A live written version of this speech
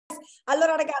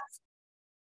Allora ragazzi,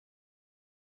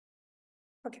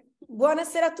 okay.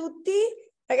 Buonasera a tutti.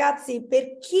 Ragazzi,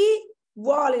 per chi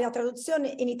vuole la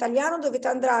traduzione in italiano dovete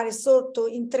andare sotto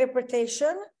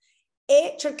interpretation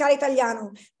e cercare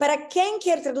italiano. Para quem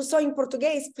quer tradução em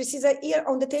português, precisa ir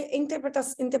onde tem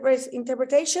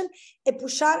interpretation e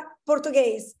puxar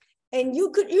português. And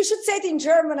you should say it in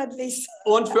German at least.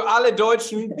 Und für alle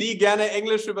Deutschen, die gerne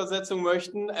englische Übersetzung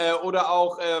möchten oder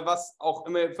auch was auch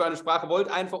immer für eine Sprache wollt,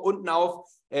 einfach unten auf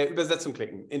Übersetzung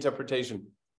klicken,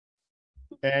 Interpretation.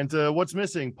 And what's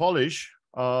missing? Polish.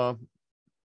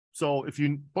 So if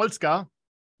you Polska,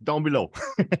 down below.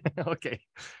 Okay.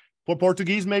 For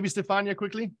Portuguese, maybe Stefania,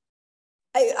 quickly.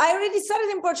 I already said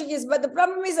it in Portuguese, but the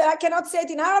problem is that I cannot say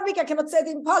it in Arabic, I cannot say it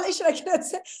in Polish, I cannot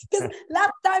say because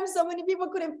last time so many people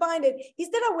couldn't find it. Is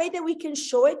there a way that we can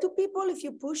show it to people? If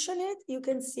you push on it, you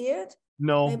can see it?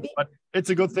 No, maybe? But it's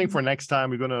a good thing for next time.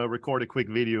 We're going to record a quick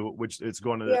video, which is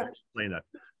going to explain that.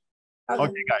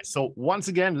 Okay, guys. So once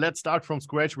again, let's start from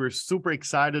scratch. We're super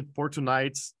excited for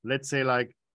tonight's, let's say,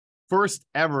 like, first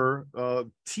ever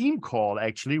team call,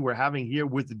 actually, we're having here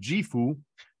with Gifu.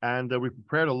 And we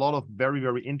prepared a lot of very,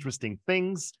 very interesting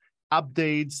things,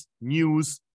 updates,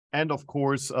 news, and of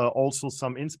course, also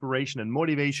some inspiration and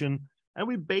motivation. And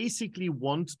we basically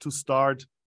want to start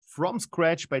from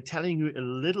scratch by telling you a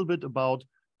little bit about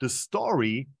the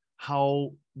story,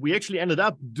 how we actually ended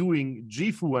up doing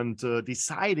Gifu and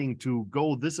deciding to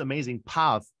go this amazing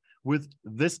path with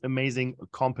this amazing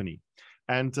company.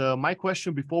 And my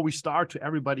question before we start to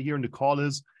everybody here in the call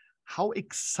is, how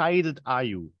excited are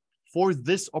you for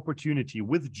this opportunity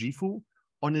with Gifu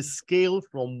on a scale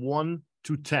from 1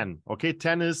 to 10? Okay,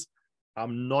 10 is,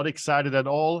 I'm not excited at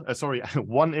all. Sorry,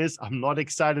 1 is, I'm not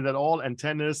excited at all. And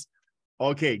 10 is,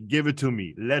 okay, give it to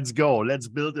me. Let's go. Let's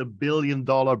build a $1 billion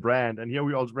brand. And here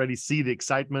we already see the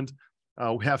excitement.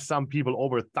 We have some people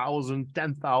over 1,000,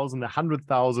 10,000,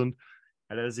 100,000.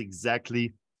 And that is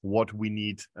exactly what we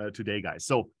need today, guys.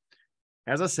 So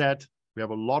as I said, we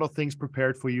have a lot of things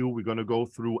prepared for you. We're going to go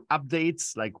through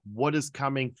updates, like what is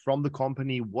coming from the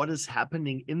company, what is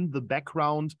happening in the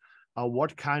background,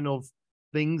 what kind of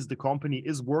things the company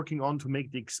is working on to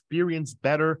make the experience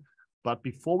better. But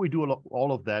before we do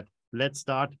all of that, let's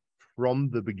start from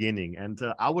the beginning. And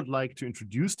I would like to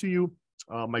introduce to you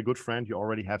my good friend. You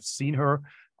already have seen her.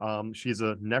 She's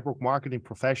a network marketing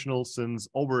professional since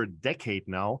over a decade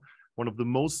now. One of the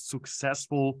most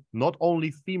successful, not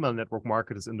only female network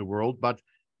marketers in the world, but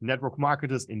network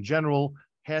marketers in general,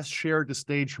 has shared the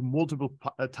stage multiple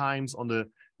times on the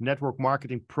Network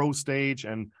Marketing Pro stage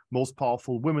and Most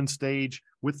Powerful Women stage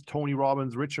with Tony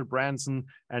Robbins, Richard Branson,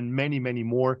 and many, many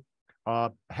more.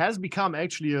 Has become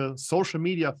actually a social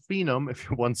media phenom, if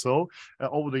you want so,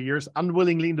 over the years,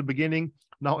 unwillingly in the beginning,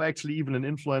 now actually even an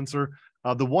influencer.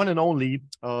 The one and only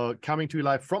coming to you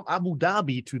live from Abu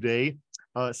Dhabi today,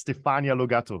 Stefania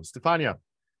Gatto. Stefania.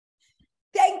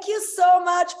 Thank you so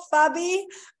much, Fabi.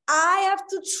 I have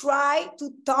to try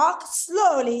to talk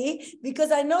slowly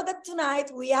because I know that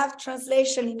tonight we have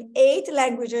translation in 8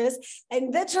 languages,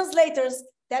 and the translators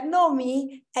that know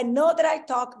me and know that I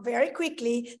talk very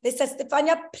quickly, they said,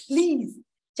 Stefania, please,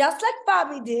 just like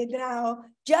Fabi did now,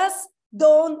 just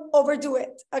don't overdo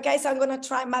it. Okay, so I'm going to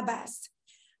try my best.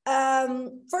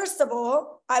 First of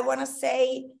all, I want to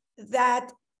say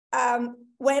that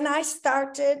when I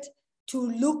started to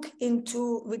look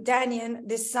into, with Danien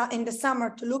in the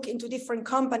summer, to look into different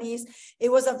companies,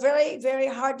 it was a very, very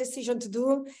hard decision to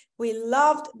do. We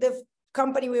loved the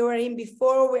company we were in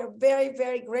before. We're very,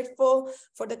 very grateful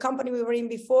for the company we were in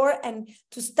before. And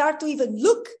to start to even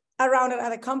look around at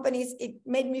other companies, it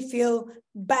made me feel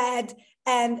bad.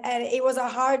 And it was a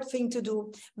hard thing to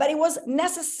do. But it was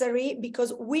necessary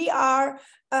because we are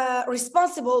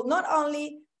responsible not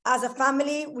only as a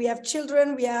family, we have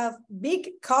children, we have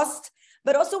big costs,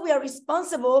 but also we are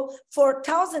responsible for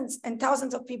thousands and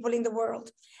thousands of people in the world.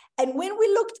 And when we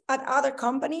looked at other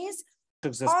companies,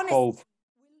 honestly,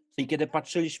 you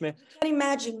can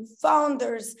imagine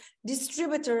founders,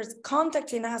 distributors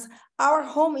contacting us. Our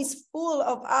home is full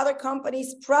of other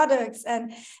companies' products,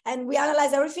 and we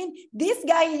analyze everything. This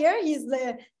guy here, he's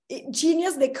the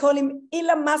genius. They call him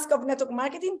Elon Musk of network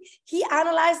marketing. He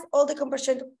analyzed all the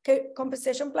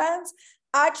compensation plans.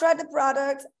 I tried the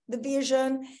products, the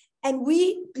vision, and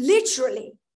we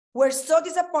literally were so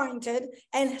disappointed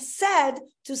and sad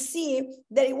to see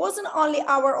that it wasn't only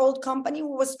our old company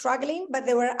who was struggling, but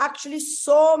there were actually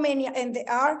so many, and there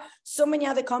are so many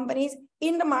other companies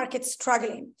in the market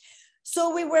struggling.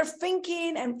 So we were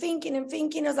thinking and thinking and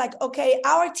thinking. I was like, okay,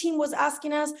 our team was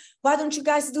asking us, why don't you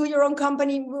guys do your own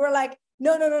company? We were like,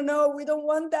 no, we don't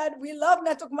want that. We love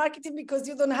network marketing because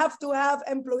you don't have to have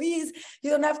employees.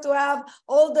 You don't have to have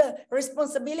all the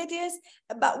responsibilities,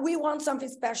 but we want something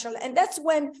special. And that's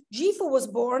when Jifu was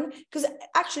born, because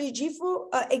actually Jifu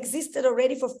existed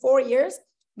already for 4 years,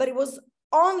 but it was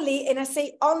only, and I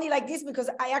say only like this because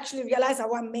I actually realized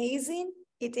how amazing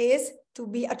it is to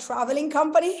be a traveling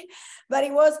company, but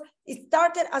it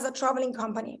started as a traveling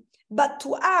company. But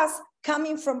to us,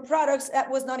 coming from products,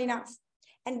 that was not enough.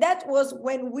 And that was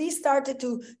when we started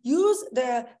to use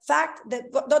the fact that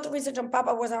Dr. Vincent John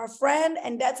Papa was our friend,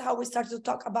 and that's how we started to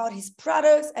talk about his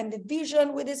products and the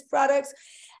vision with his products.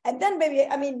 And then, baby,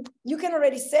 I mean, you can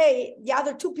already say the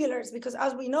other 2 pillars, because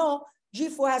as we know,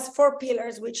 Jifu has 4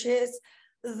 pillars, which is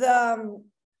the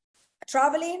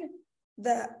traveling,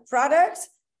 the products,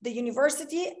 the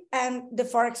university, and the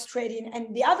Forex trading.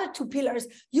 And the other 2 pillars,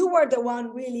 you were the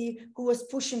one really who was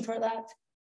pushing for that.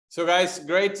 So guys,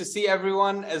 great to see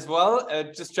everyone as well.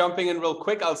 Just jumping in real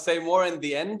quick, I'll say more in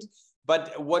the end.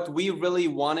 But what we really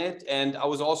wanted, and I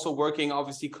was also working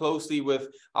obviously closely with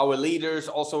our leaders,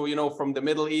 also, you know, from the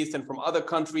Middle East and from other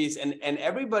countries. And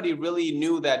everybody really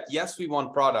knew that, yes, we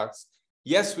want products.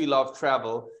 Yes, we love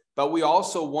travel, but we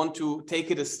also want to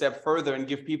take it a step further and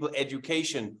give people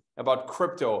education about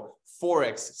crypto,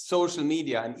 Forex, social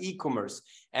media, and e-commerce.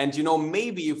 And, you know,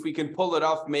 maybe if we can pull it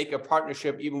off, make a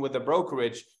partnership even with a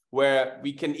brokerage where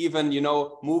we can even, you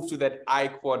know, move to that I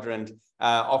quadrant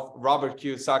of Robert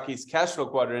Kiyosaki's cash flow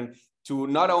quadrant to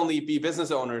not only be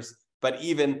business owners, but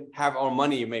even have our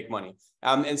money make money.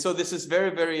 And so this is very,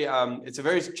 very, it's a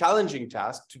very challenging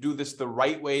task to do this the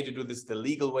right way, to do this the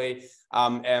legal way.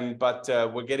 But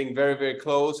we're getting very, very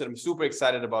close, and I'm super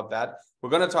excited about that. We're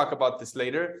going to talk about this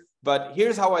later, but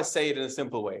here's how I say it in a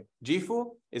simple way.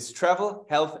 Jifu is travel,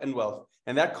 health, and wealth.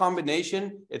 And that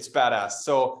combination, it's badass.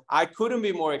 So I couldn't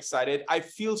be more excited. I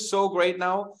feel so great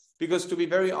now because, to be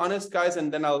very honest, guys,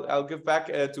 and then I'll give back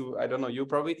to, I don't know, you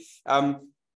probably.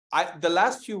 The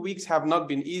last few weeks have not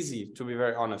been easy, to be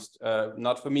very honest,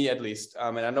 not for me at least.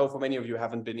 And I know for many of you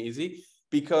haven't been easy,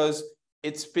 because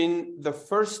it's been the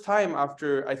first time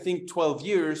after, I think, 12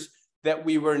 years that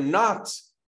we were not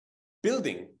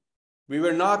building. We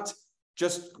were not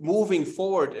just moving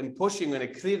forward and pushing in a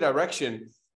clear direction,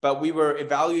 but we were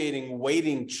evaluating,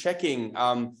 waiting, checking,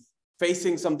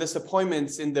 facing some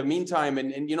disappointments in the meantime.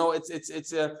 And you know,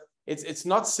 it's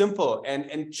not simple.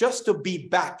 And just to be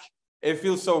back, it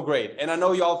feels so great. And I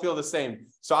know you all feel the same.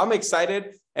 So I'm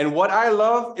excited. And what I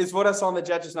love is what I saw in the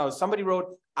chat just now. Somebody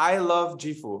wrote, I love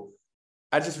Jifu.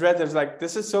 I just read this, like,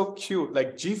 this is so cute.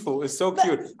 Like, Jifu is so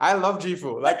cute. I love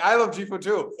Jifu. Like, I love Jifu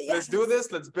too. Yeah. Let's do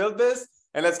this. Let's build this.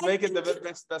 And let's make it the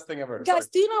best thing ever. Guys,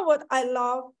 do you know what I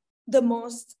love the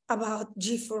most about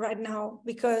Jifu right now?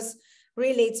 Because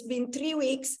really, it's been 3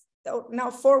 weeks,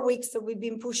 now 4 weeks that we've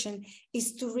been pushing,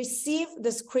 is to receive the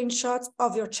screenshots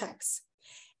of your checks.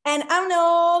 And I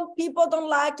know people don't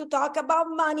like to talk about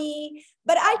money,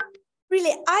 but I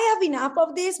have enough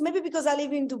of this, maybe because I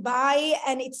live in Dubai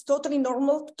and it's totally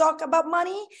normal to talk about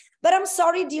money. But I'm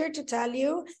sorry, dear, to tell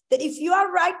you that if you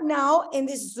are right now in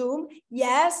this Zoom,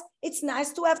 yes, it's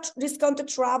nice to have discounted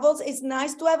travels. It's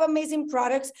nice to have amazing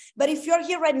products. But if you're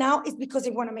here right now, it's because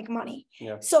you want to make money.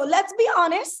 Yeah. So let's be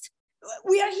honest.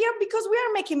 We are here because we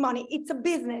are making money. It's a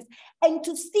business. And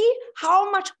to see how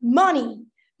much money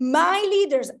my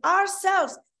leaders,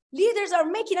 ourselves, leaders are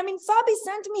making. I mean, Fabi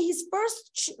sent me his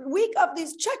first week of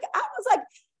this check. I was like,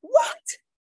 what?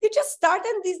 You just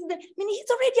started this. I mean, he's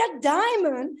already a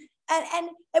diamond.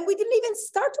 And we didn't even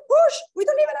start to push. We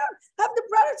don't even have the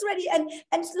products ready. And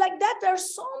it's like that. There are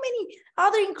so many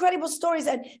other incredible stories.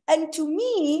 And to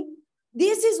me,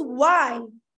 this is why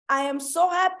I am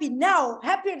so happy now,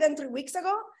 happier than 3 weeks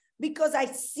ago, because I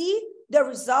see the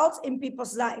results in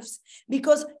people's lives.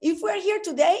 Because if we're here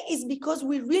today, it's because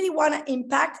we really want to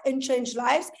impact and change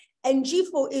lives. And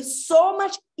Jifu is so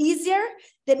much easier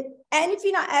than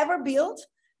anything I ever built,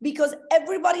 because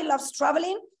everybody loves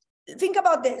traveling. Think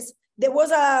about this. There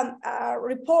was a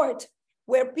report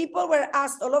where people were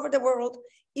asked all over the world,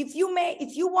 if you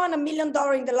won $1 million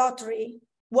in the lottery,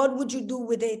 what would you do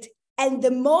with it? And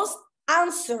the most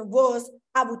answer was,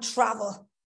 I would travel.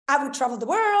 I would travel the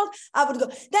world. I would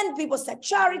go. Then people said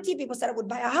charity. People said I would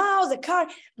buy a house, a car.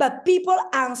 But people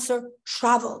answer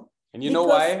travel. And you know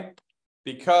why?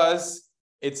 Because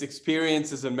it's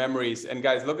experiences and memories. And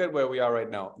guys, look at where we are right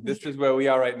now. This is where we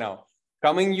are right now.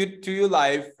 Coming to you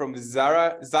live from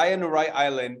Zaya Nurai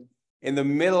Island in the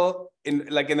middle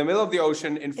of the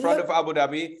ocean in front of Abu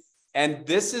Dhabi. And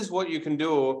this is what you can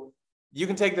do. You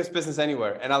can take this business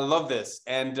anywhere. And I love this.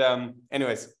 And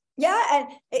anyways. Yeah,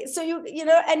 and so you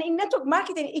know, and in network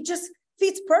marketing, it just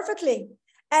fits perfectly.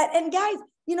 And guys,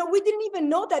 you know, we didn't even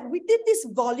know that we did this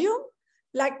volume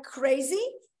like crazy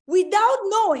without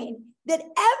knowing that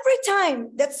every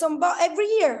time that every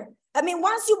year, I mean,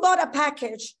 once you bought a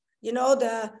package, you know,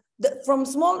 the from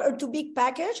small or to big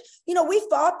package, you know, we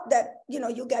thought that, you know,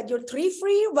 you get your 3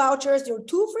 free vouchers, your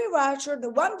 2 free voucher, the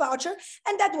 1 voucher,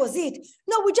 and that was it.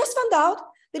 No, we just found out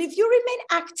that if you remain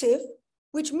active,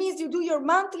 which means you do your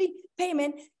monthly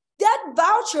payment, that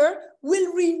voucher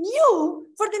will renew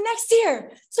for the next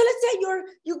year. So let's say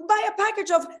you buy a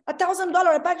package of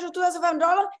 $1,000, a package of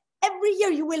 $2,500, every year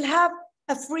you will have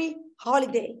a free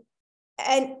holiday.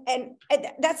 And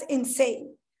that's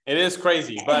insane. It is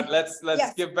crazy, but let's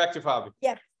yes. give back to Fabi.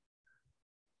 Yeah.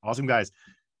 Awesome, guys.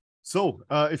 So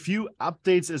a few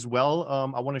updates as well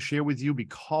I want to share with you,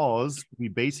 because we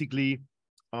basically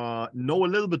know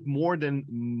a little bit more than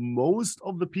most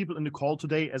of the people in the call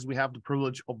today, as we have the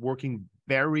privilege of working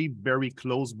very, very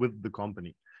close with the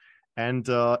company. And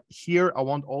here I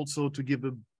want also to give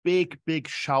a big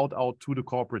shout out to the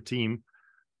corporate team.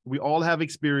 We all have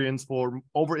experience for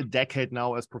over a decade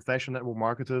now as professional network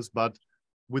marketers, but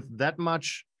with that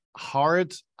much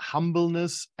heart,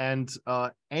 humbleness, and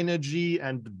energy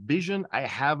and vision, I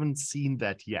haven't seen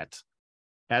that yet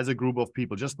as a group of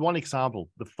people. Just one example,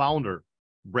 the founder,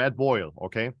 Brad Boyle,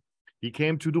 okay? He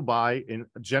came to Dubai in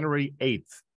January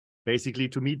 8th, basically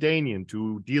to meet Danien,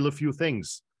 to deal a few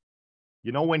things.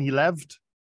 You know, when he left,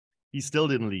 he still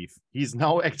didn't leave. He's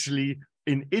now actually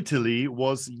in Italy,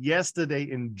 was yesterday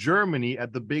in Germany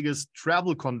at the biggest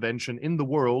travel convention in the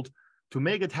world, to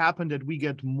make it happen that we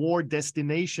get more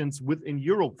destinations within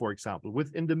Europe, for example,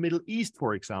 within the Middle East,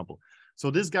 for example. So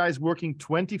this guy is working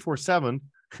 24/7,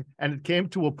 and it came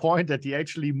to a point that he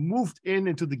actually moved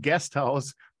into the guest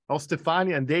house of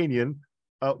Stefania and Danien,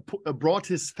 brought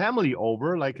his family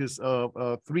over, like his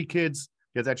 3 kids.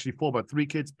 He has actually 4, but 3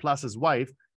 kids plus his wife,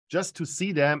 just to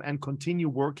see them and continue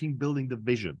working, building the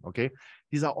vision, okay?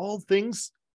 These are all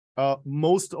things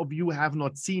most of you have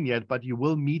not seen yet, but you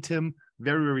will meet him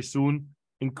very, very soon.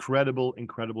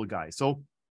 Incredible guy. So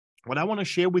what I want to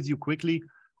share with you quickly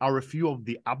are a few of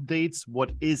the updates,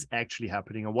 what is actually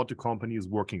happening and what the company is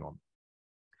working on.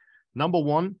 Number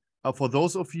one, for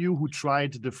those of you who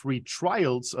tried the free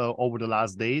trials over the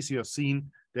last days, you have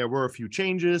seen there were a few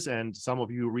changes and some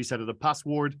of you reset the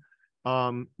password.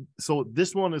 So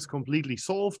this one is completely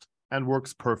solved and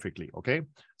works perfectly, okay?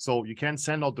 So you can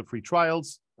send out the free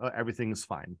trials, everything is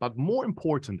fine. But more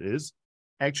important is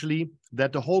actually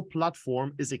that the whole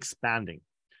platform is expanding,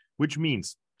 which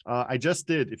means I just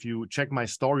did, if you check my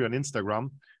story on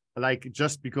Instagram, like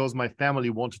just because my family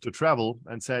wanted to travel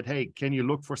and said, hey, can you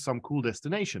look for some cool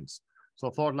destinations? So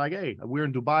I thought like, hey, we're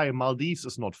in Dubai, Maldives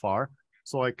is not far.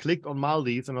 So I clicked on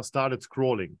Maldives and I started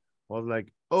scrolling. I was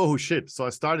like, oh shit. So I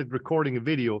started recording a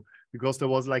video because there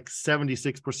was like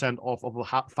 76% off of a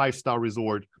 5-star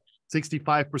resort,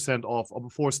 65% off of a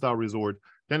 4-star resort,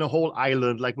 then a whole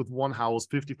island, like with one house,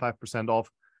 55% off.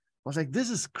 I was like, this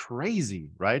is crazy,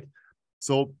 right?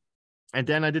 So, and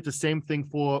then I did the same thing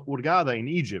for Hurghada in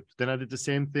Egypt. Then I did the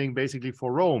same thing basically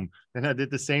for Rome. Then I did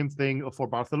the same thing for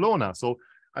Barcelona. So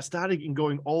I started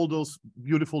going all those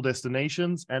beautiful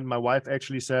destinations. And my wife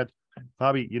actually said,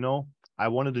 Fabi, you know, I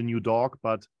wanted a new dog,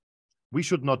 but we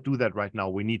should not do that right now.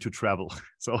 We need to travel.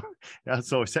 So, yeah,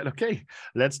 so I said, okay,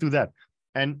 let's do that.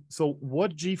 And so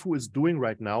what Gifu is doing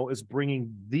right now is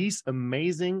bringing these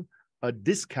amazing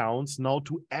discounts now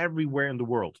to everywhere in the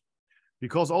world.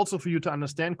 Because also for you to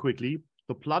understand quickly,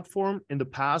 the platform in the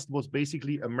past was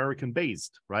basically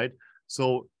American-based, right?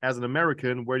 So as an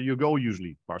American, where do you go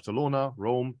usually? Barcelona,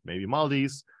 Rome, maybe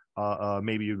Maldives,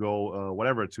 maybe you go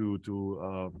whatever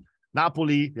to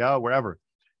Napoli, yeah, wherever.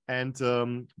 And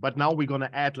but now we're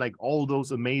gonna add like all those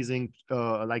amazing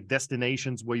like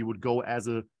destinations where you would go as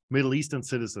a Middle Eastern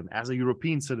citizen, as a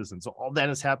European citizen. So all that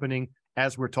is happening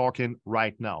as we're talking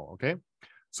right now. Okay,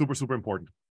 super, super important.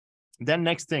 Then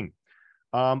next thing.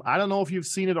 I don't know if you've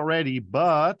seen it already,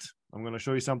 but I'm going to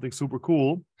show you something super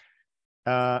cool.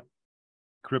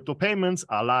 Crypto payments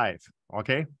are live,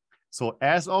 okay? So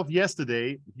as of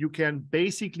yesterday, you can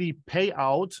basically pay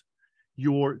out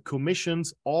your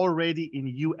commissions already in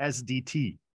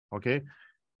USDT, okay?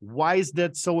 Why is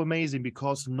that so amazing?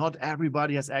 Because not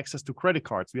everybody has access to credit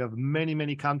cards. We have many,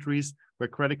 many countries where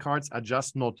credit cards are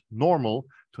just not normal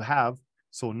to have.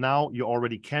 So now you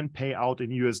already can pay out in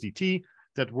USDT.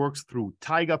 That works through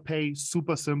Tiger Pay,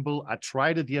 super simple. I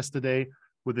tried it yesterday.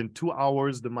 Within 2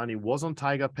 hours, the money was on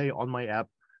Tiger Pay on my app,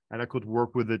 and I could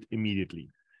work with it immediately.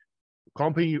 The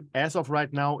company, as of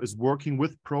right now, is working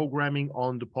with programming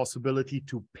on the possibility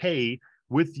to pay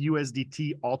with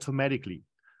USDT automatically.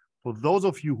 For those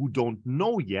of you who don't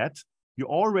know yet, you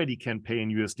already can pay in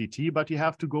USDT, but you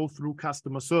have to go through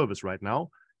customer service right now.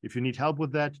 If you need help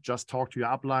with that, just talk to your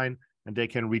upline and they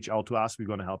can reach out to us. We're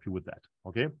going to help you with that.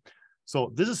 Okay.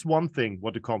 So this is one thing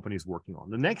what the company is working on.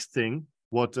 The next thing,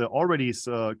 what already is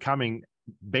coming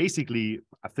basically,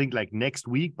 I think like next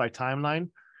week by timeline,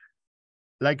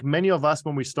 like many of us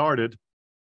when we started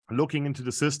looking into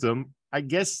the system, I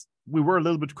guess we were a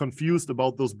little bit confused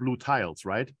about those blue tiles,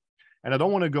 right? And I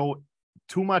don't want to go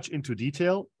too much into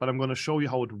detail, but I'm going to show you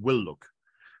how it will look.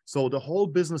 So the whole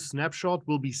business snapshot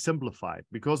will be simplified,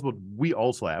 because what we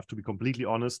also have, to be completely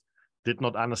honest, did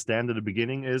not understand at the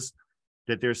beginning is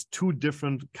that there's two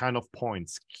different kind of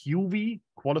points: QV,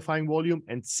 qualifying volume,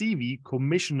 and CV,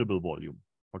 commissionable volume.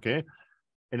 Okay.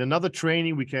 In another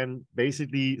training, we can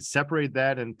basically separate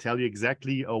that and tell you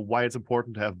exactly why it's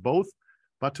important to have both.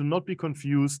 But to not be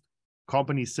confused,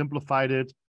 companies simplified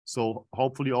it. So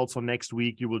hopefully also next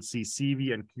week, you will see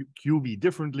CV and QV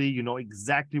differently. You know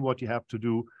exactly what you have to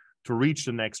do to reach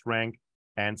the next rank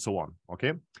and so on.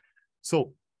 Okay.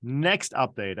 So next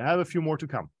update, I have a few more to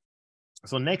come.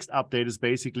 So next update is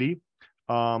basically,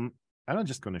 and I'm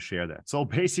just going to share that. So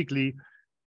basically,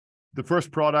 the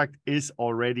first product is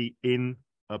already in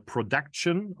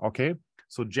production. Okay.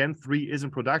 So Gen 3 is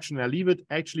in production. I leave it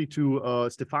actually to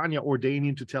Stefania or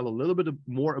Danien to tell a little bit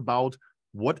more about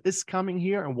what is coming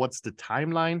here and what's the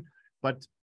timeline. But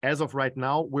as of right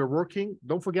now, we're working,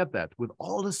 don't forget that, with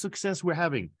all the success we're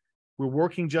having, we're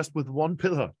working just with one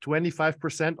pillar,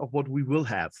 25% of what we will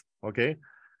have. Okay.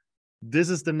 This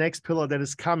is the next pillar that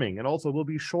is coming, and also will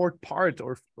be a short part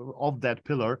of that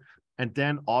pillar. And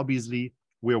then obviously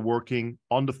we're working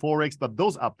on the Forex, but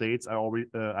those updates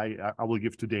I will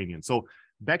give to Danien. So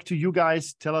back to you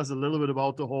guys. Tell us a little bit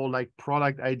about the whole like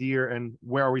product idea and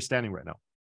where are we standing right now?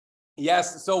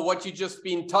 Yes. So what you just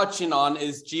been touching on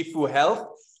is Jifu Health.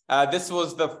 This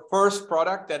was the first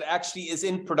product that actually is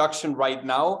in production right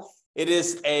now. It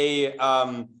is a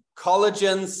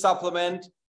collagen supplement,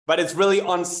 but it's really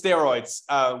on steroids,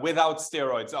 without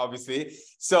steroids, obviously.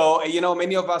 So, you know,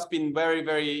 many of us been very,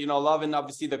 very, you know, loving,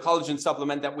 obviously, the collagen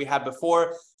supplement that we had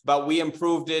before, but we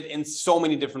improved it in so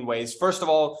many different ways. First of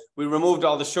all, we removed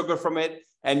all the sugar from it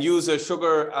and use a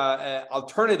sugar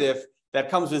alternative that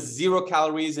comes with 0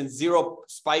 calories and 0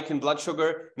 spike in blood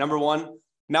sugar, number one.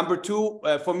 Number two,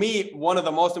 for me, one of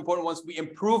the most important ones, we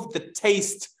improved the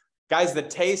taste. Guys, the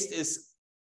taste is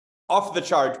off the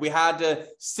chart. We had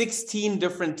 16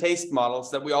 different taste models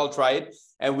that we all tried,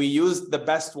 and we used the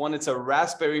best one. It's a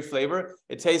raspberry flavor.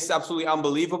 It tastes absolutely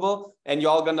unbelievable, and you're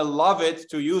all going to love it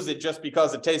to use it just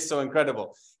because it tastes so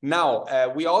incredible. Now,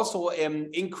 we also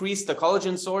increased the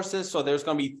collagen sources. So there's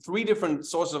going to be 3 different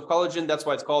sources of collagen. That's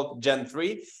why it's called Gen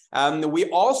 3. We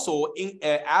also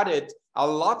added a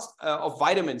lot of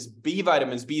vitamins, B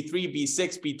vitamins, B3,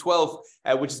 B6,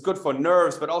 B12, which is good for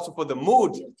nerves, but also for the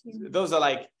mood. Those are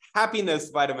like happiness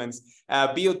vitamins.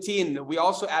 Biotin. We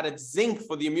also added zinc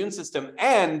for the immune system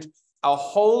and a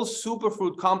whole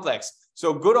superfruit complex.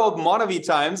 So good old Monavi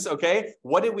times, okay?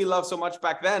 What did we love so much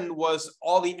back then was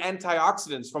all the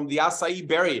antioxidants from the acai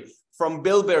berry, from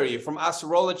bilberry, from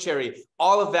acerola cherry.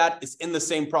 All of that is in the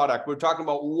same product. We're talking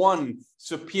about one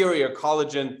superior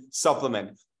collagen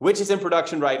supplement, which is in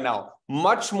production right now.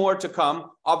 Much more to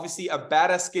come. Obviously, a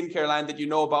badass skincare line that you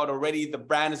know about already. The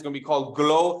brand is going to be called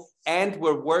Glow. And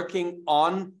we're working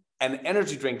on an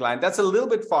energy drink line. That's a little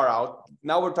bit far out.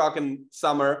 Now we're talking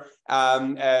summer,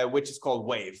 which is called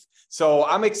Wave. So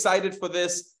I'm excited for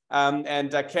this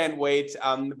and I can't wait.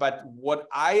 But what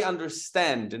I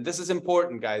understand, and this is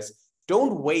important, guys,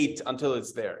 don't wait until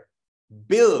it's there.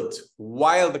 Build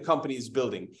while the company is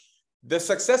building. The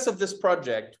success of this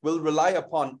project will rely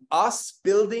upon us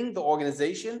building the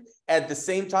organization at the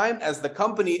same time as the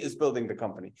company is building the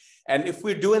company. And if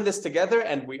we're doing this together,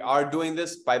 and we are doing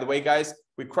this, by the way, guys,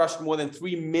 we crushed more than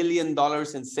 $3 million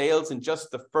in sales in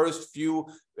just the first few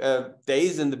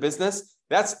days in the business.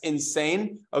 That's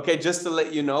insane. Okay, just to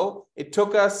let you know, it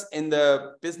took us in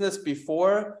the business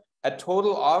before a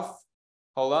total of,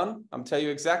 hold on, I'm telling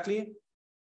you exactly,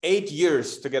 8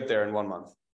 years to get there in 1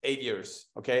 month. 8 years,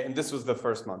 okay? And this was the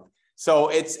first month. So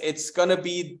it's going to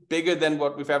be bigger than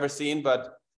what we've ever seen,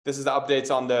 but this is the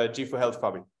updates on the Jifu Health,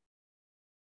 Fabi.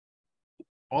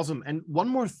 Awesome. And one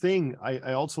more thing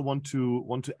I also want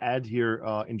to add here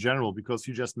in general, because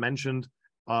you just mentioned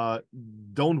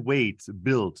don't wait,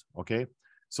 build, okay?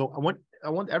 So I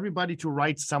want everybody to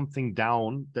write something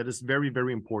down that is very,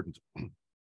 very important.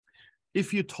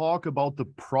 If you talk about the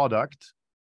product,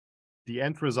 the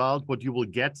end result, what you will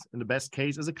get in the best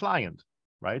case is a client,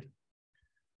 right?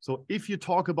 So if you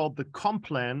talk about the comp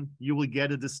plan, you will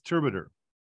get a distributor.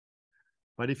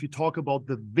 But if you talk about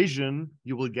the vision,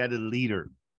 you will get a leader.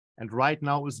 And right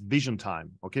now is vision time.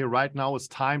 Okay, right now is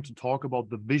time to talk about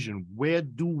the vision. Where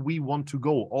do we want to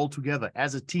go all together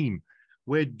as a team?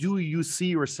 Where do you see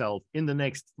yourself in the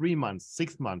next 3 months,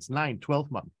 6 months, 9, 12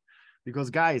 months?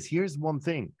 Because guys, here's one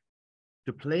thing.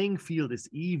 The playing field is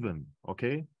even,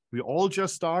 okay? We all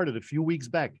just started a few weeks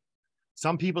back.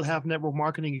 Some people have network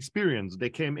marketing experience. They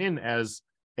came in as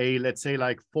a, let's say,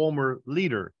 like former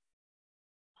leader.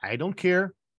 I don't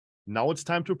care. Now it's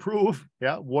time to prove,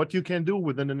 yeah, what you can do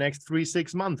within the next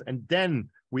 3-6 months. And then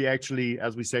we actually,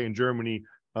 as we say in Germany,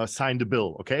 sign the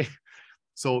bill, okay?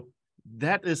 So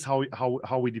that is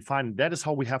how we define it. That is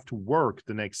how we have to work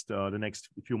the next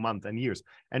few months and years.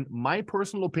 And my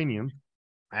personal opinion,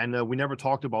 and we never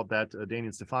talked about that, Danien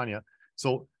and Stefania.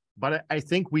 So, but I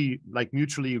think we like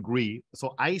mutually agree.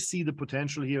 So I see the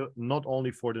potential here, not only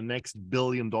for the next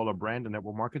billion-dollar brand in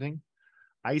network marketing.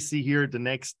 I see here the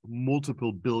next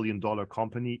multiple billion-dollar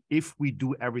company if we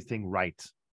do everything right.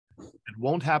 It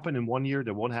won't happen in 1 year.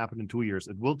 That won't happen in 2 years.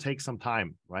 It will take some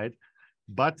time, right?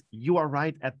 But you are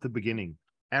right at the beginning.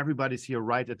 Everybody's here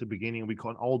right at the beginning. We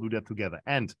can all do that together.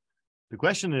 And the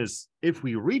question is, if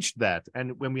we reach that, and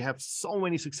when we have so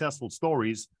many successful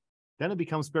stories, then it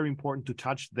becomes very important to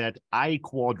touch that I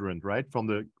quadrant, right? From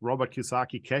the Robert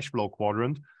Kiyosaki cash flow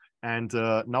quadrant. And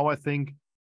now I think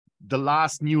the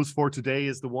last news for today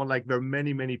is the one like where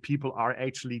many people are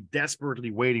actually desperately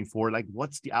waiting for, like,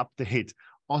 what's the update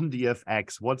on the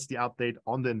FX? What's the update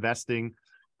on the investing?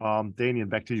 Danien,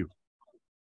 back to you.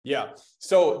 Yeah.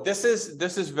 So this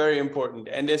is very important.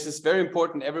 And this is very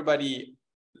important. Everybody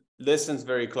listens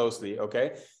very closely. Okay.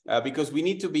 Because we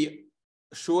need to be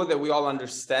sure that we all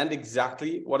understand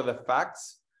exactly what are the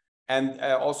facts, and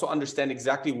also understand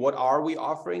exactly what are we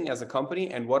offering as a company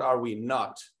and what are we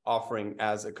not offering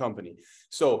as a company.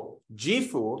 So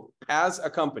Jifu as a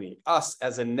company, us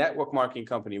as a network marketing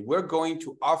company, we're going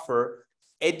to offer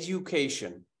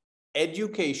education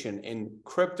in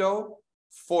crypto,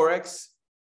 Forex,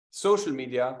 social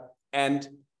media, and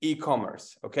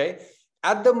e-commerce, okay?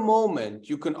 At the moment,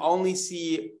 you can only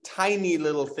see tiny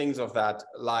little things of that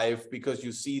live because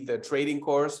you see the trading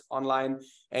course online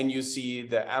and you see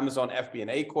the Amazon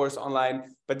FBA course online.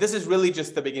 But this is really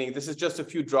just the beginning. This is just a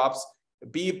few drops.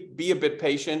 Be a bit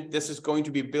patient. This is going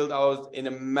to be built out in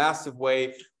a massive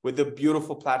way with a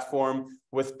beautiful platform,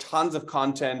 with tons of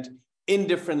content in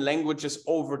different languages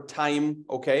over time,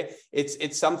 okay?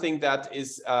 It's something that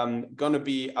is going to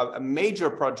be a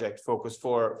major project focus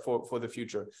for the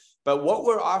future. But what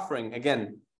we're offering,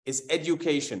 again, is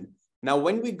education. Now,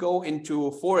 when we go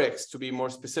into Forex, to be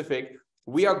more specific,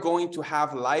 we are going to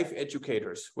have live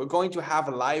educators. We're going to have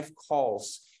live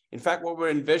calls. In fact, what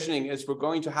we're envisioning is we're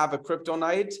going to have a crypto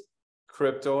night,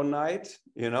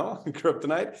 you know, crypto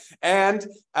night, and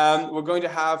we're going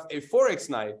to have a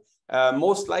Forex night.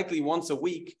 Most likely once a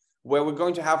week, where we're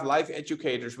going to have live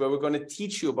educators, where we're going to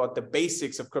teach you about the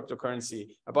basics of cryptocurrency,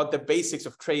 about the basics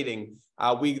of trading.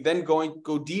 We then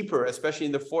go deeper, especially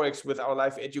in the Forex with our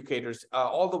live educators,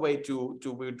 all the way to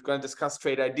we're going to discuss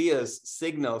trade ideas,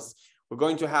 signals. We're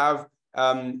going to have,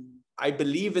 I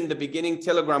believe in the beginning,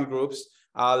 Telegram groups,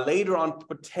 later on,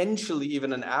 potentially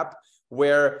even an app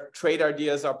where trade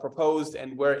ideas are proposed,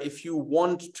 and where if you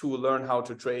want to learn how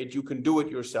to trade, you can do it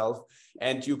yourself,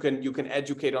 and you can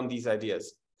educate on these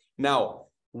ideas. Now,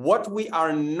 what we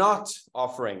are not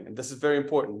offering, and this is very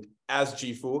important as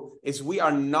Jifu, is we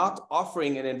are not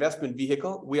offering an investment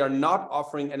vehicle. We are not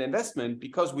offering an investment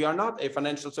because we are not a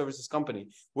financial services company.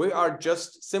 We are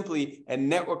just simply a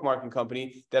network marketing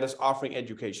company that is offering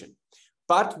education.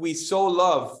 But we so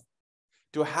love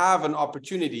to have an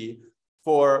opportunity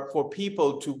for people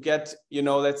to get, you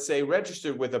know, let's say,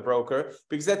 registered with a broker,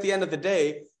 because at the end of the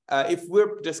day, if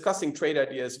we're discussing trade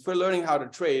ideas, if we're learning how to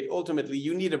trade, ultimately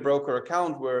you need a broker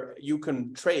account where you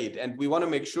can trade. And we want to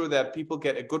make sure that people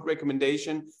get a good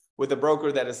recommendation with a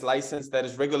broker that is licensed, that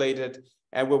is regulated.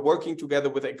 And we're working together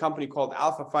with a company called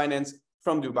Alpha Finance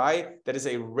from Dubai, that is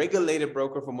a regulated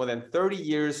broker for more than 30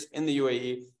 years in the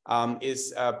UAE,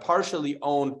 is partially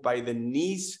owned by the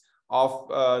niece of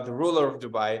the ruler of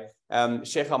Dubai,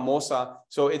 Sheikh Mosa.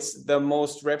 So it's the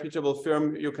most reputable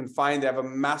firm you can find. They have a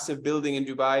massive building in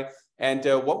Dubai. And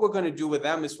what we're going to do with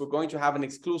them is we're going to have an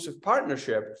exclusive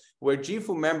partnership where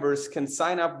Jifu members can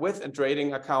sign up with a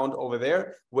trading account over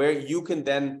there, where you can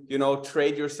then, you know,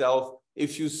 trade yourself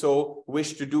if you so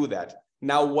wish to do that.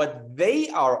 Now, what they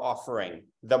are offering,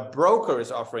 the broker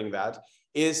is offering that,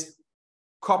 is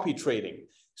copy trading.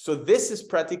 So this is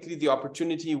practically the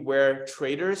opportunity where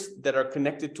traders that are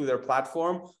connected to their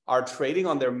platform are trading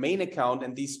on their main account,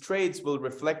 and these trades will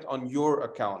reflect on your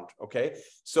account. Okay,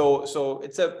 so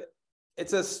it's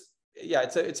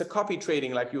it's a copy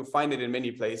trading, like you'll find it in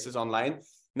many places online.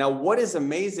 Now, what is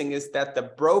amazing is that the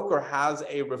broker has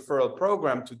a referral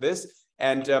program to this.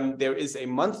 And there is a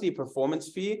monthly performance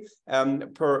fee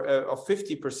of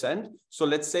 50%. So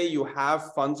let's say you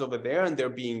have funds over there and they're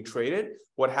being traded.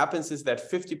 What happens is that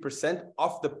 50%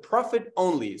 of the profit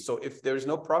only. So if there's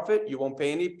no profit, you won't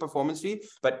pay any performance fee.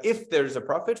 But if there's a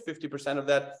profit, 50% of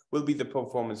that will be the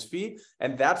performance fee.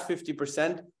 And that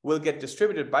 50% will get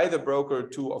distributed by the broker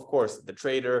to, of course, the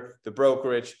trader, the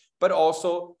brokerage, but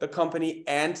also the company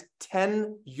and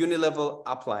 10 unilevel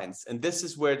uplines. And this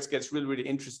is where it gets really, really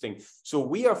interesting. So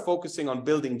we are focusing on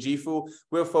building Jifu.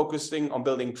 We're focusing on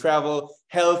building travel,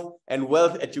 health, and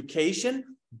wealth education.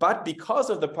 But because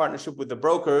of the partnership with the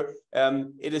broker,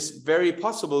 it is very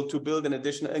possible to build an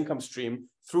additional income stream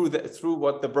through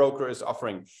what the broker is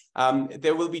offering.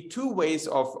 There will be two ways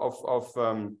of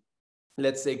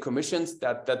let's say, commissions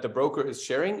that the broker is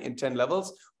sharing in 10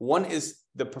 levels. One is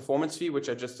the performance fee, which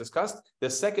I just discussed. The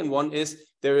second one is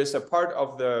there is a part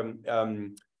of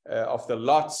the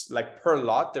lots, like per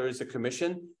lot, there is a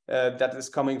commission that is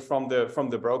coming from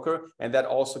the broker, and that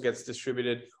also gets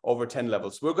distributed over 10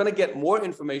 levels. We're going to get more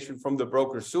information from the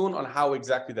broker soon on how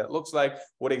exactly that looks like,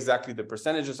 what exactly the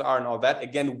percentages are and all that.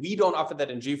 Again, we don't offer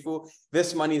that in Jifu.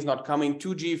 This money is not coming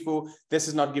to Jifu. This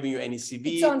is not giving you any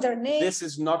CV. It's underneath. This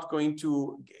is not going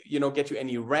to, get you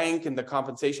any rank in the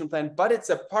compensation plan, but it's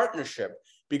a partnership,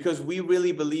 because we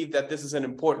really believe that this is an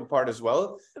important part as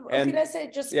well. And can I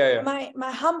say just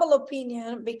my humble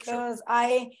opinion, because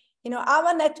sure. I'm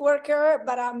a networker,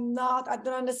 but I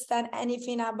don't understand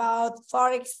anything about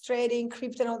Forex trading,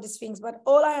 crypto, and all these things. But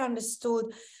all I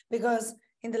understood, because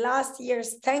in the last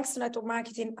years, thanks to network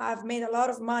marketing, I've made a lot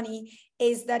of money,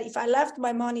 is that if I left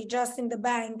my money just in the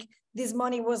bank, this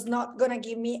money was not going to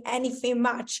give me anything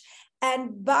much.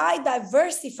 And by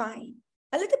diversifying,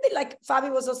 a little bit like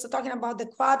Fabi was also talking about the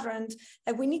quadrant,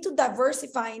 like we need to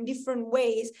diversify in different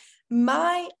ways.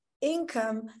 My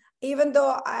income, even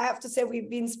though I have to say we've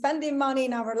been spending money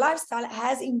in our lifestyle,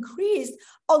 has increased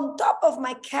on top of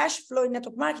my cash flow in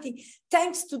network marketing,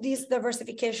 thanks to this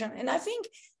diversification. And I think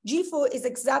Jifu is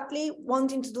exactly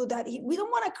wanting to do that. We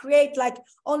don't want to create like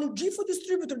only Jifu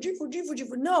distributor,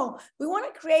 Jifu. No, we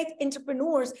want to create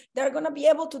entrepreneurs that are going to be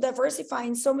able to diversify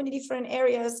in so many different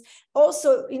areas.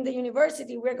 Also in the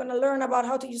university, we're going to learn about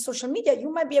how to use social media.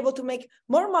 You might be able to make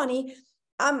more money.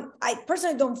 I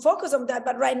personally don't focus on that,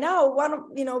 but right now,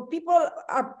 people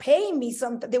are paying me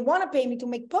something. They want to pay me to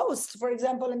make posts, for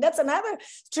example, and that's another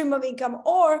stream of income,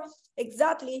 or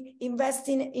exactly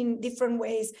investing in different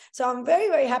ways. So I'm very,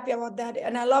 very happy about that.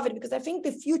 And I love it, because I think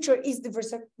the future is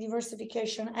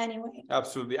diversification anyway.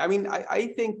 Absolutely. I mean,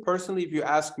 I think personally, if you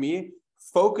ask me,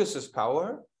 focus is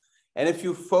power. And if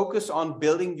you focus on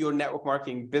building your network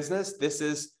marketing business, this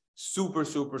is super,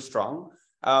 super strong.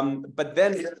 But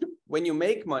then when you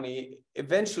make money,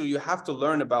 eventually you have to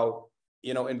learn about,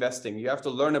 investing. You have to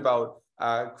learn about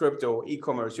crypto,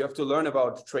 e-commerce. You have to learn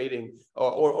about trading,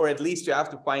 or at least you have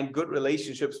to find good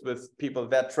relationships with people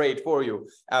that trade for you,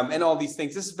 and all these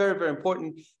things. This is very, very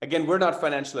important. Again, we're not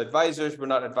financial advisors. We're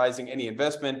not advising any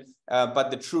investment,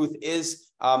 but the truth is,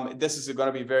 this is going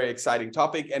to be a very exciting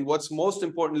topic. And what's most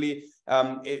importantly,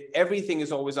 everything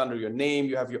is always under your name.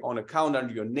 You have your own account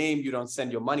under your name. You don't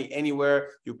send your money anywhere.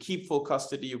 You keep full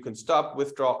custody. You can stop,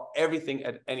 withdraw everything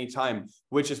at any time,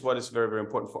 which is what is very, very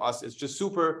important for us. It's just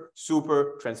super,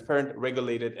 super transparent,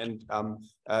 regulated, and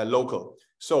local.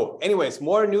 So anyways,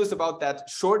 more news about that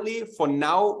shortly. For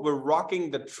now, we're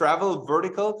rocking the travel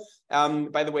vertical.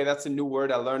 By the way, that's a new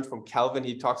word I learned from Calvin.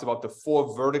 He talks about the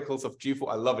 4 verticals of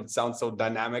Jifu. I love it. It sounds so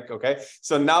dynamic. Okay.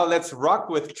 So now let's rock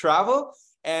with travel.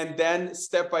 And then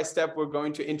step by step, we're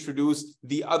going to introduce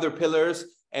the other pillars.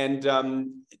 And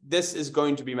this is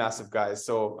going to be massive, guys.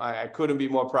 So I couldn't be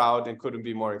more proud and couldn't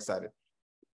be more excited.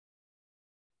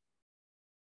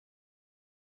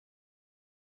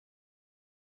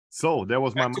 So there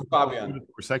was my Fabian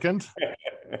for a second.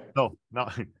 No,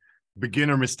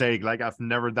 beginner mistake. Like I've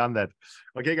never done that.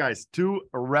 Okay, guys, to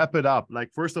wrap it up, like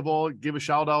first of all, give a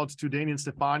shout out to Danien and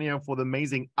Stefania for the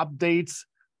amazing updates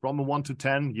from the 1 to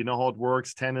 10. You know how it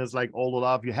works. 10 is like all the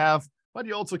love you have, but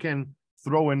you also can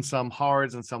throw in some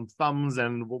hearts and some thumbs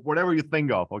and whatever you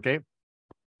think of. Okay.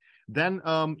 Then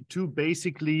to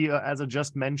basically, as I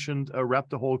just mentioned, wrap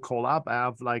the whole call up, I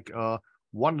have like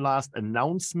one last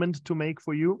announcement to make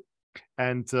for you.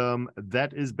 And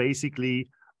that is basically,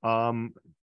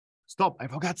 stop, I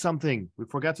forgot something. We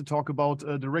forgot to talk about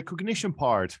the recognition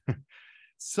part.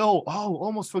 So,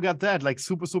 almost forgot that, like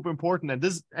super, super important. And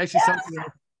this is actually something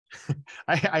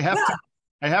I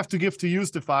have to give to you,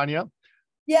 Stefania.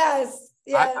 Yes.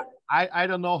 Yeah. I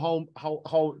don't know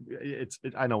how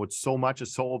I know it's so much,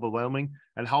 it's so overwhelming,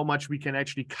 and how much we can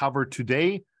actually cover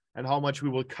today and how much we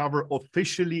will cover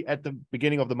officially at the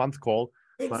beginning of the month call.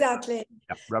 Exactly.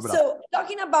 But, yeah, wrap it up. So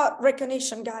talking about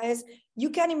recognition, guys, you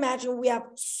can imagine we have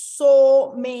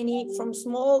so many from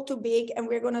small to big, and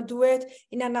we're going to do it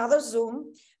in another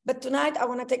Zoom. But tonight I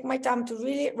want to take my time to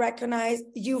really recognize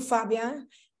you, Fabian,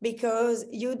 because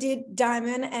you did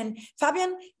Diamond. And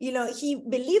Fabian, you know, he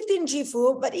believed in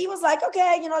Jifu, but he was like,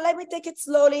 okay, you know, let me take it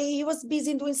slowly. He was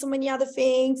busy doing so many other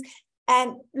things.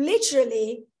 And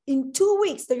literally in 2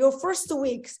 weeks, your first 2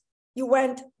 weeks, you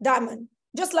went Diamond,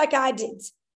 just like I did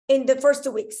in the first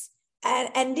 2 weeks.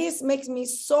 And this makes me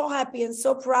so happy and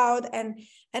so proud. And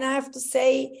I have to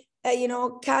say, you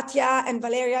know, Katya and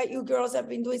Valeria, you girls have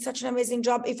been doing such an amazing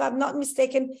job. If I'm not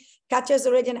mistaken, Katya is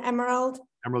already an Emerald.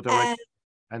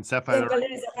 And Sapphire.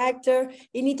 Valeria is a director.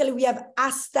 In Italy, we have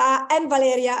Asta and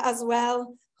Valeria as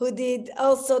well, who did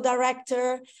also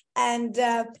director. And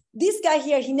this guy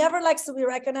here, he never likes to be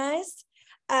recognized.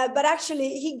 But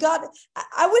actually, he got,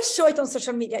 I will show it on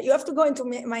social media. You have to go into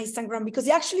my Instagram, because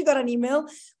he actually got an email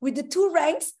with the 2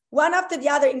 ranks, one after the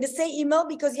other in the same email,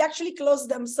 because he actually closed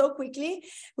them so quickly,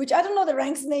 which I don't know the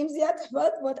ranks names yet.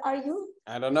 But what are you?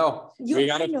 I don't know. We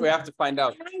have to find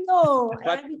out. I know.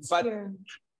 But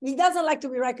he doesn't like to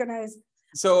be recognized.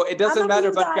 So it doesn't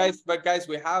matter, but guys,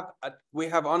 we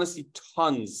have honestly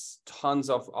tons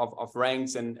of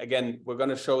ranks, and again, we're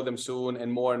going to show them soon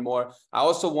and more and more. I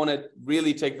also want to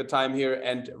really take the time here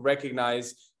and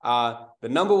recognize the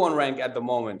 #1 rank at the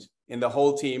moment in the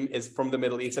whole team is from the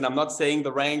Middle East, and I'm not saying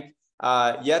the rank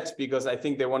yet, because I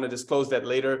think they want to disclose that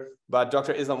later. But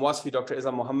Dr. Islam Wasfi, Dr.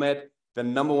 Islam Mohammed, the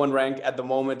 #1 rank at the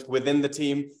moment within the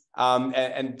team.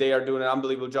 And they are doing an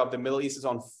unbelievable job. The Middle East is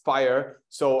on fire.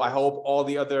 So I hope all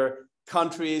the other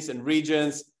countries and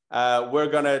regions,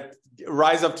 we're going to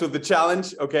rise up to the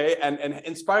challenge, okay, and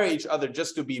inspire each other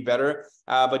just to be better.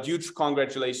 But huge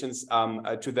congratulations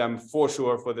to them for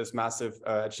sure for this massive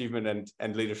achievement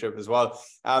and leadership as well.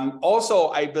 Also,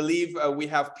 I believe we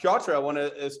have Piotr. I want to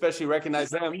especially recognize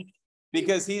them,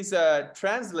 because he's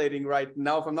translating right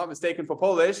now, if I'm not mistaken, for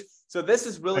Polish. So this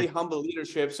is really humble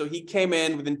leadership. So he came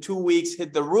in within 2 weeks,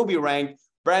 hit the Ruby rank,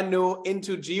 brand new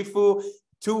into Jifu,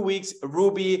 2 weeks,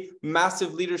 Ruby,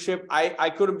 massive leadership. I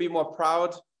couldn't be more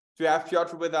proud to have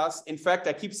Piotr with us. In fact,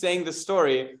 I keep saying the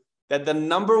story that the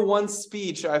 #1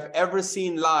 speech I've ever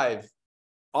seen live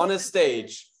on a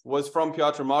stage was from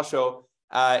Piotr Mosho.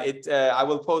 I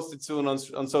will post it soon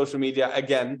on social media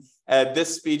again.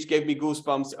 This speech gave me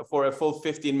goosebumps for a full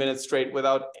 15 minutes straight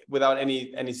without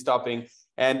any stopping.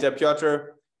 And Piotr,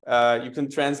 you can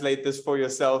translate this for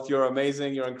yourself. You're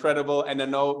amazing. You're incredible. And I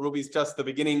know Ruby's just the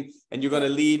beginning, and you're going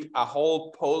to lead a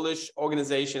whole Polish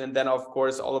organization, and then of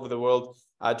course all over the world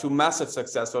to massive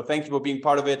success. So thank you for being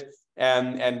part of it,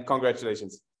 and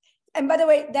congratulations. And by the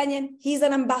way, Danien, he's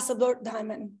an ambassador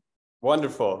Diamond.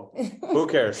 Wonderful. Who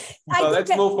cares? So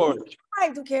let's move forward. I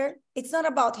do care. It's not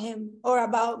about him or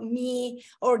about me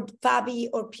or Fabi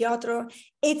or Piotr.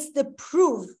 It's the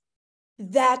proof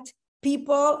that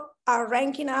people are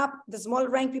ranking up. The small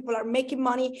rank people are making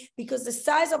money, because the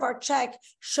size of our check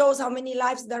shows how many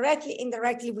lives directly,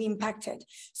 indirectly we impacted.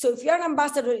 So if you're an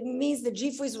ambassador, it means the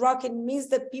Jifu is rocking. It means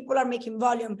that people are making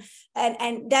volume.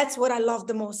 And that's what I love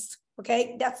the most.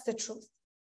 Okay. That's the truth.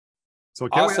 So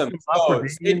awesome. So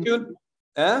stay tuned.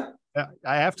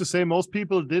 I have to say, most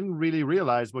people didn't really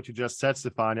realize what you just said,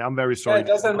 Stefania. I'm very sorry. Yeah, it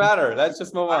doesn't matter. Let's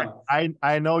just move on.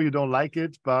 I know you don't like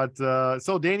it, but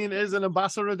so Danien is an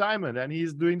ambassador Diamond, and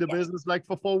he's doing the business like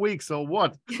for 4 weeks. So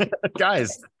what, guys?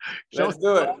 Let's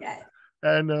do it.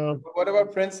 And what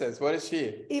about Princess? What is she?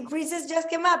 Princess just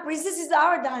came up. Princess is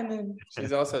our Diamond.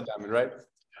 She's also a Diamond, right?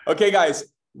 Okay, guys.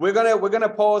 We're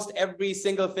gonna post every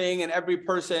single thing and every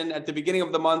person at the beginning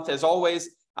of the month, as always.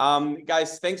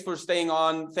 Guys, thanks for staying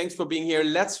on. Thanks for being here.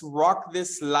 Let's rock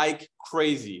this like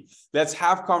crazy. Let's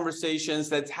have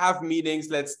conversations. Let's have meetings.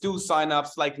 Let's do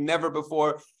signups like never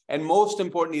before. And most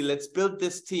importantly, let's build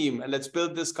this team and let's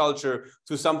build this culture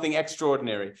to something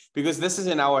extraordinary, because this is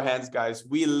in our hands, guys.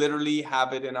 We literally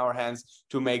have it in our hands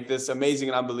to make this amazing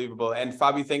and unbelievable. And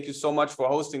Fabi, thank you so much for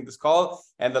hosting this call.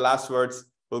 And the last words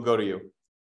will go to you.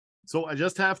 So I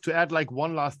just have to add like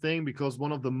one last thing, because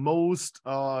one of the most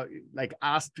like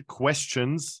asked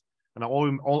questions, and I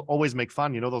always make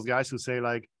fun, you know, those guys who say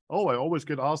like, oh, I always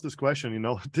get asked this question, you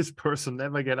know, this person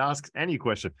never get asked any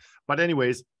question. But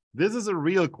anyways, this is a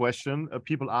real question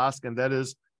people ask, and that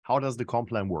is, how does the comp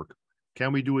plan work?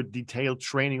 Can we do a detailed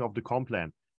training of the comp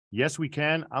plan? Yes, we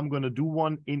can. I'm going to do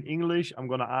one in English. I'm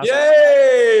going to ask.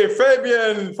 Yay,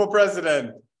 Fabian for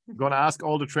president. Gonna ask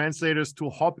all the translators to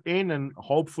hop in and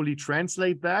hopefully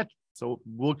translate that. So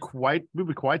will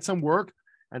be quite some work.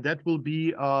 And that will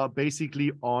be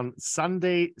basically on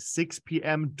Sunday, 6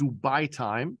 p.m. Dubai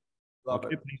time. Love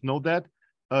okay, it. please note that.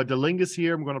 The link is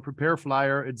here. I'm going to prepare a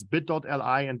flyer. It's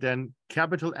bit.li and then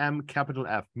capital M, capital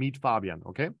F, meet Fabian.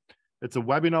 Okay. It's a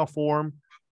webinar form.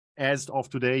 As of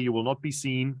today, you will not be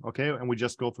seen. Okay. And we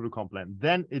just go through the comp plan.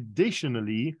 Then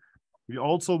additionally, we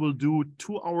also will do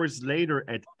 2 hours later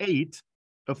at 8,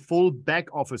 a full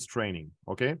back office training.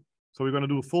 Okay. So we're going to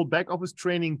do a full back office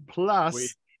training plus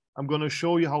Sweet. I'm going to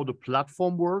show you how the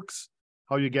platform works,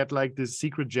 how you get like the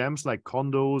secret gems like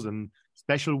condos and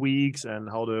special weeks and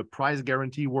how the price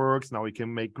guarantee works. Now we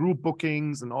can make group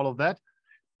bookings and all of that.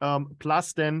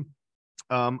 Plus then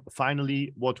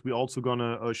finally, what we're also going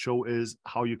to show is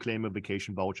how you claim a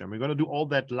vacation voucher. And we're going to do all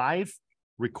that live,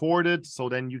 recorded, so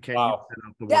then you can use it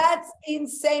afterwards. That's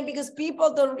insane because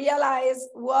people don't realize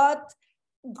what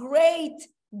great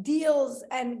deals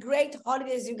and great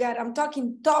holidays you get. I'm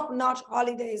talking top-notch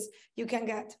holidays you can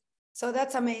get. So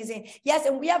that's amazing. Yes,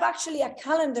 and we have actually a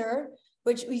calendar,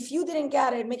 which if you didn't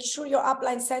get it, make sure your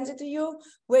upline sends it to you,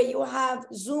 where you have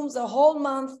Zooms a whole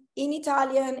month in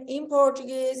Italian, in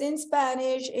Portuguese, in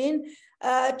Spanish, in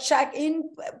Czech, in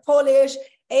Polish,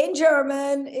 in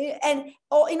German,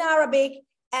 or in Arabic.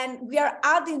 And we are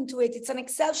adding to it. It's an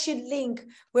Excel sheet link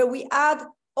where we add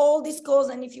all these calls.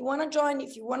 And if you want to join,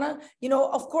 if you want to,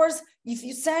 of course, if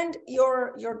you send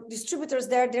your distributors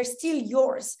there, they're still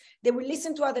yours. They will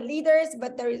listen to other leaders,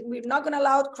 but we're not going to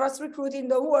allow cross-recruiting,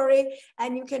 don't worry.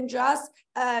 And you can just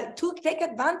take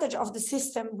advantage of the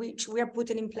system which we are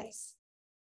putting in place.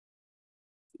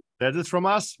 That is from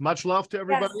us. Much love to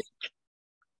everybody.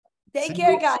 Yes. Take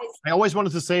care, guys. I always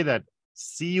wanted to say that.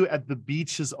 See you at the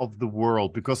beaches of the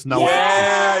world, because now.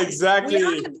 Yeah, exactly. We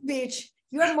are at the beach.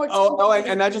 You are more.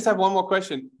 And I just have one more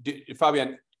question.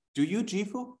 Fabian, do you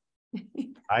Jifu?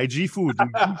 I Jifu.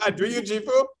 Do you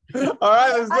Jifu? All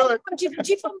right, let's do it.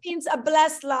 Jifu means a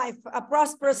blessed life, a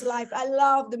prosperous life. I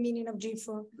love the meaning of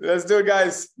Jifu. Let's do it,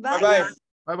 guys. Bye-bye.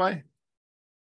 Bye-bye.